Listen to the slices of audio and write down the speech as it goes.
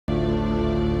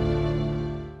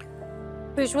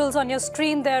Visuals on your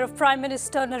screen there of Prime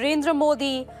Minister Narendra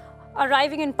Modi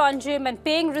arriving in Panjim and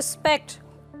paying respect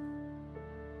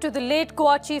to the late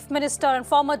Goa Chief Minister and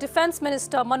former Defence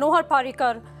Minister Manohar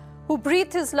Parrikar, who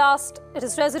breathed his last at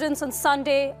his residence on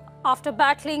Sunday after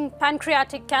battling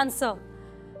pancreatic cancer.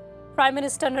 Prime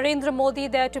Minister Narendra Modi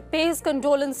there to pay his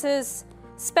condolences,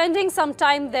 spending some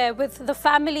time there with the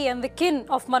family and the kin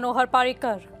of Manohar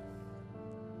Parrikar.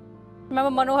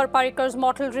 Remember, Manohar Parrikar's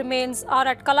mortal remains are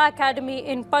at Kala Academy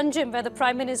in Panjim, where the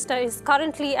Prime Minister is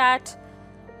currently at.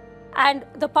 And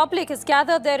the public is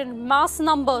gathered there in mass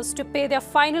numbers to pay their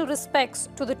final respects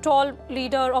to the tall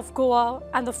leader of Goa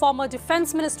and the former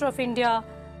Defence Minister of India,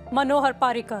 Manohar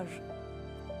Parrikar.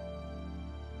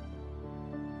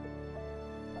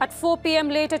 At 4 p.m.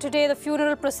 later today, the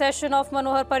funeral procession of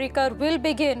Manohar Parrikar will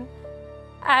begin,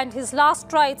 and his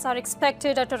last rites are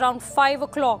expected at around 5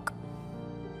 o'clock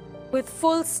with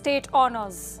full state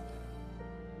honours.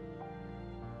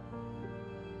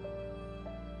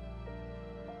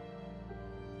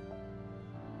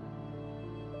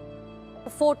 The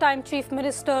four-time Chief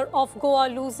Minister of Goa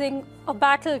losing a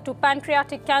battle to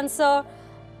pancreatic cancer,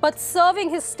 but serving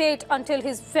his state until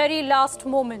his very last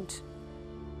moment.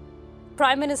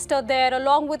 Prime Minister there,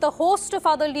 along with a host of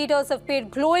other leaders, have paid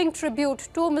glowing tribute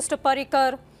to Mr.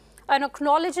 Parrikar and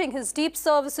acknowledging his deep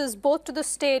services both to the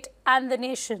state and the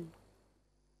nation.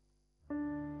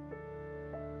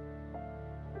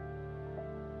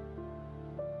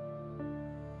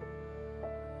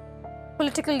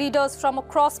 Political leaders from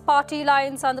across party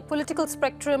lines and the political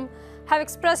spectrum have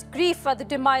expressed grief at the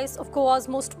demise of Goa's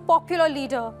most popular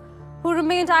leader, who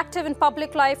remained active in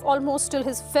public life almost till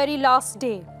his very last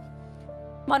day.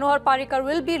 Manohar Parrikar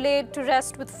will be laid to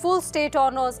rest with full state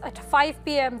honours at 5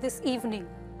 p.m. this evening.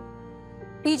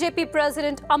 BJP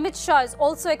President Amit Shah is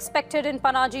also expected in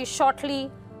Panaji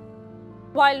shortly,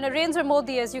 while Narendra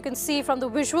Modi, as you can see from the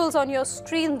visuals on your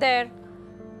screen there,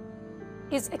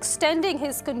 is extending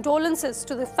his condolences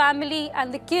to the family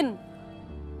and the kin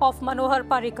of Manohar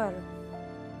Parrikar.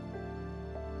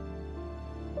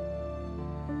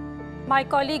 My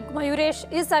colleague Mayuresh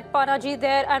is at Panaji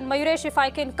there, and Mayuresh, if I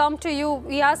can come to you,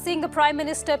 we are seeing the Prime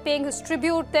Minister paying his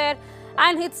tribute there,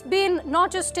 and it's been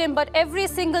not just him but every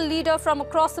single leader from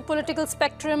across the political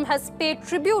spectrum has paid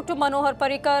tribute to Manohar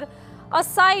Parrikar, a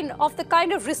sign of the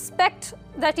kind of respect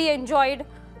that he enjoyed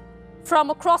from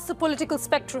across the political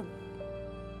spectrum.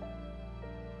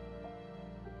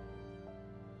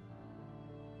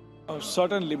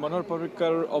 Certainly, Manohar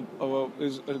Parrikar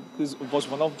was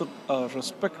one of the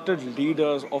respected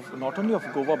leaders of not only of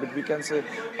Goa but we can say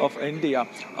of India.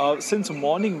 Since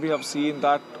morning, we have seen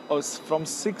that from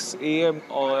 6 a.m.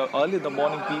 Early in the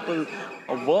morning, people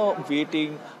were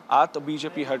waiting at the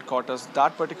BJP headquarters.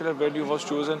 That particular venue was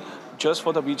chosen just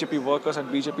for the BJP workers and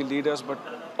BJP leaders, but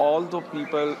all the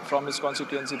people from his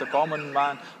constituency, the common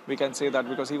man, we can say that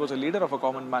because he was a leader of a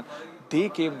common man, they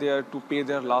came there to pay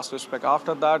their last respect.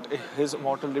 After that, his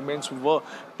mortal remains were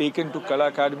taken to Kala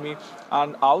Academy,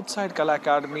 and outside Kala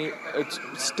Academy,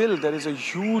 there is a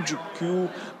huge queue.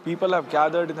 People have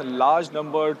gathered in a large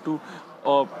number to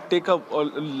take a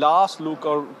last look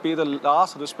or pay the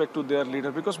last respect to their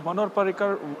leader, because Manohar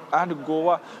Parrikar and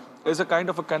Goa is a kind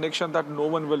of a connection that no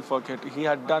one will forget. He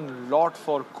had done a lot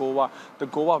for Goa. The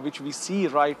Goa which we see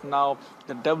right now,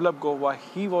 the developed Goa,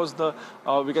 he was the,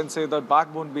 we can say, the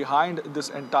backbone behind this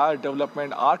entire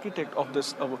development, architect of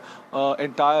this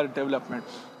entire development.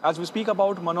 As we speak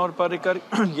about Manohar Parrikar,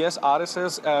 yes,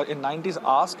 RSS in 90s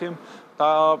asked him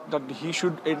that he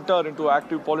should enter into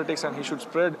active politics and he should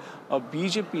spread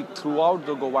BJP throughout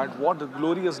the Goa. And what the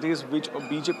glorious days which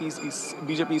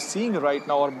BJP is seeing right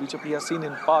now, or BJP has seen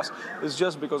in past, is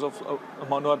just because of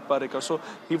Manohar Parrikar. So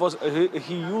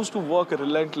he used to work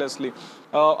relentlessly.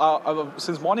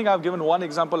 Since morning, I have given one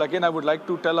example. Again, I would like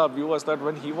to tell our viewers that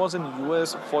when he was in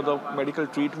US for the medical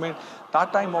treatment,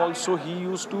 that time also he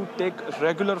used to take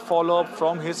regular follow-up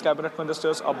from his cabinet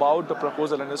ministers about the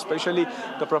proposal, and especially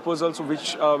the proposals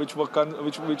which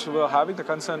were having the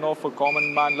concern of a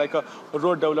common man, like a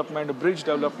road development, a bridge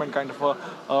development kind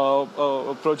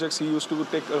of projects. He used to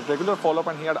take a regular follow-up,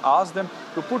 and he had asked them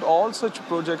to put all such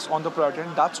projects on the priority.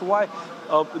 And that's why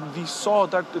we saw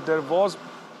that there was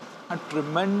a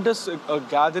tremendous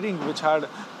gathering which had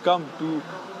come to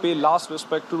pay last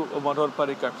respect to Manohar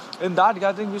Parrikar. In that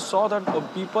gathering, we saw that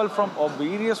people from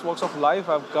various walks of life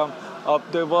have come.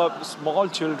 There were small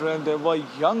children, there were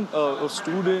young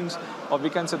students, or we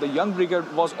can say the young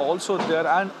brigade was also there,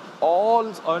 and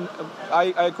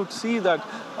I could see that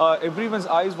everyone's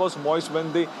eyes was moist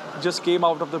when they just came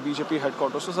out of the BJP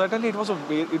headquarters. So certainly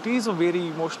it is a very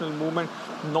emotional movement,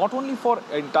 not only for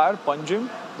entire Panjim,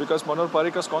 because Manohar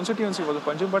Parrikar's constituency was a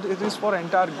Punjab, but it is for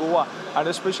entire Goa and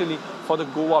especially for the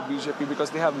Goa BJP because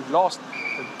they have lost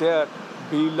their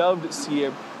beloved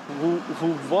CM who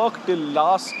worked till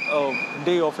last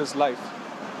day of his life.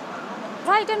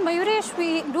 Right, and Mayuresh,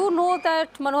 we do know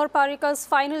that Manohar Parrikar's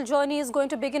final journey is going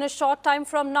to begin a short time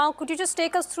from now. Could you just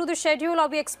take us through the schedule? Are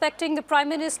we expecting the Prime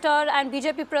Minister and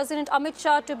BJP President Amit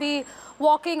Shah to be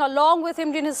walking along with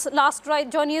him in his last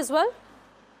journey as well?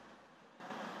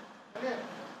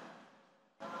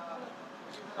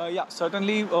 Yeah,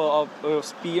 certainly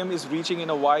PM is reaching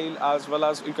in a while, as well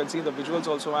as you can see the visuals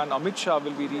also, and Amit Shah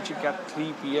will be reaching at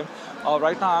 3 p.m.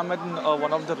 Right now I'm at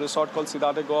one of the resort called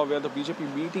Siddhartha Goa, where the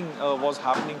BJP meeting was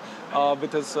happening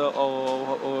with his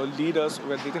leaders,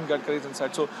 where Nitin Gadkari is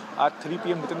inside. So at 3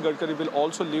 p.m. Nitin Gadkari will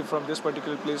also leave from this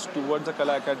particular place towards the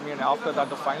Kala Academy, and after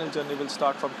that the final journey will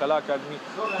start from Kala Academy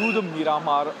to the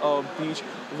Miramar beach,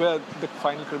 where the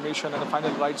final cremation and the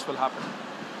final rites will happen.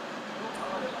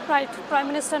 Right, Prime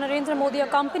Minister Narendra Modi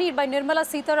accompanied by Nirmala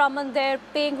Sitharaman there,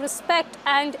 paying respect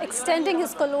and extending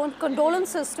his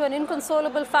condolences to an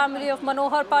inconsolable family of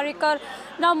Manohar Parrikar.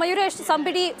 Now, Mayuresh,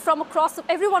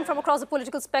 everyone from across the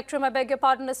political spectrum, I beg your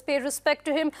pardon, has paid respect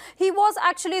to him. He was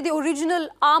actually the original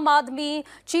Aam Aadmi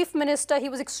Chief Minister. He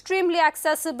was extremely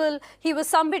accessible. He was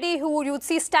somebody who you would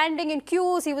see standing in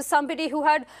queues. He was somebody who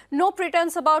had no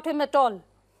pretense about him at all.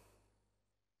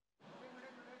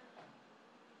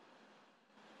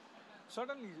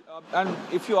 Certainly, and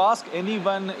if you ask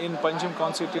anyone in Punjab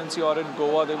constituency or in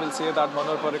Goa, they will say that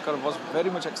Manohar Parrikar was very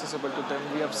much accessible to them.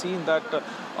 We have seen that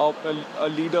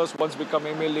leaders once become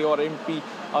MLA or MP,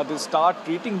 they start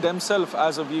treating themselves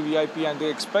as a VVIP and they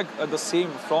expect the same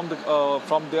from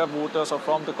their voters or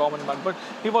from the common man. But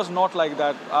he was not like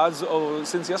that. As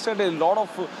since yesterday, a lot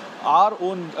of our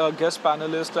own guest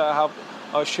panelists have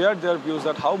shared their views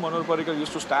that how Manohar Parrikar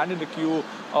used to stand in the queue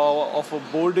of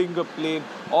boarding a plane,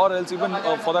 or else even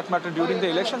for that matter during the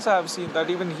elections I have seen that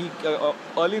even he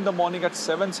early in the morning at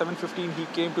 7:15 he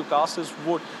came to cast his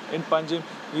vote in Panjim.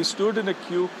 He stood in a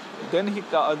queue,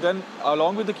 then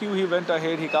along with the queue he went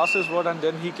ahead, he cast his vote and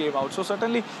then he came out. So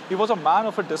certainly he was a man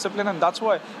of a discipline, and that's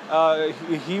why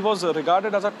he was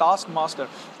regarded as a taskmaster.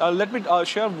 Let me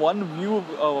share one view,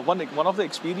 one of the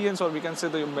experience, or we can say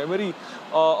the memory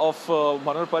of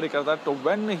Manohar Parrikar, that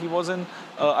when he was in,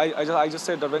 I just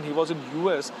said that when he was in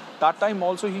US, that time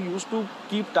also he used to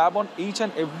keep tab on each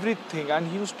and everything, and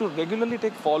he used to regularly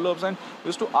take follow-ups and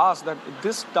used to ask that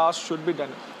this task should be done.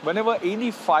 Whenever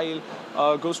any file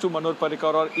goes to Manohar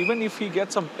Parrikar, or even if he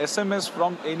gets some SMS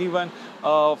from anyone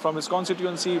from his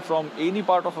constituency, from any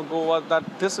part of Goa,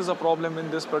 that this is a problem in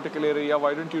this particular area,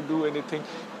 why don't you do anything?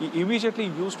 He immediately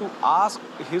used to ask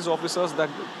his officers that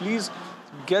please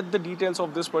get the details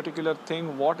of this particular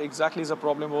thing, what exactly is the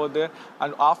problem over there,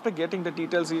 and after getting the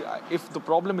details, if the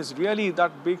problem is really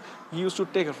that big, he used to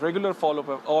take a regular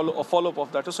follow-up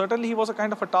of that. So certainly he was a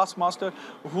kind of a taskmaster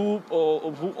who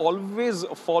always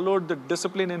followed the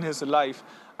discipline in his life.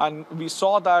 And we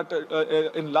saw that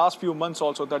in last few months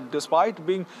also, that despite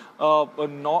being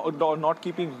not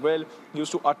keeping well, he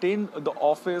used to attain the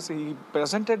office. He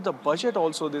presented the budget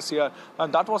also this year,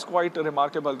 and that was quite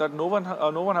remarkable. That no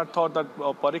one had thought that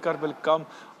Parrikar will come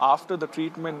after the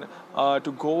treatment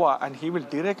to Goa, and he will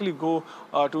directly go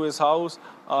to his house.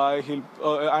 And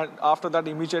after that,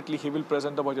 immediately he will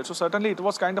present the budget. So certainly it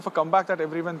was kind of a comeback that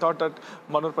everyone thought that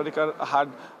Manohar Parrikar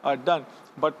had done.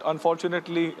 But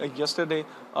unfortunately, yesterday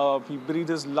he breathed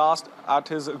his last at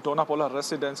his Donapola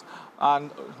residence,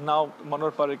 and now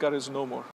Manohar Parrikar is no more.